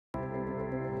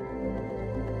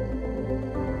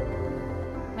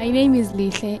My name is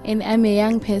Lihle and I'm a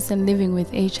young person living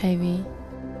with HIV.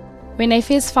 When I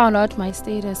first found out my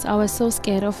status, I was so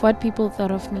scared of what people thought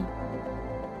of me.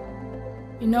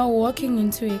 You know, walking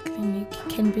into a clinic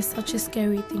can be such a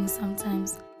scary thing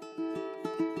sometimes.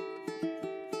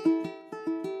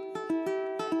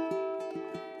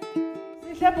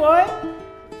 Lihle boy!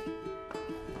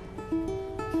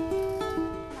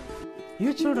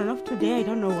 You children of today, I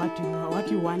don't know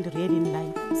what you want really in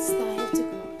life. Sister, I have to go.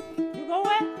 You go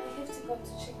where? I have to go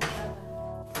to check my brother.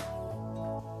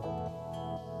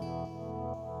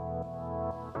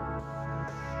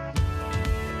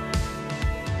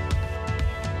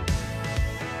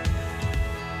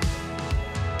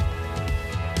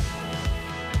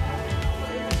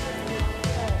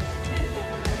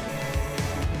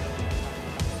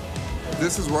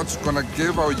 This is what's going to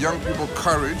give our young people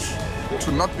courage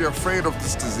to not be afraid of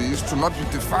this disease, to not be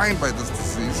defined by this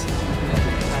disease.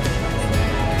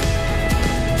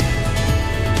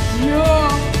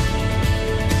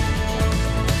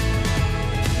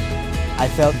 I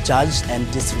felt judged and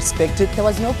disrespected. There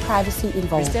was no privacy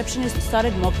involved. Receptionist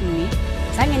started mocking me.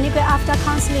 After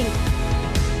counseling.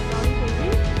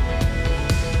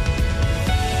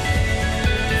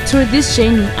 Through this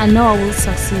journey, I know I will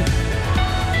succeed.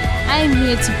 I am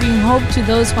here to bring hope to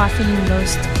those who are feeling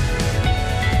lost.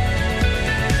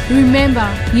 Remember,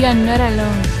 you are not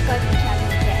alone.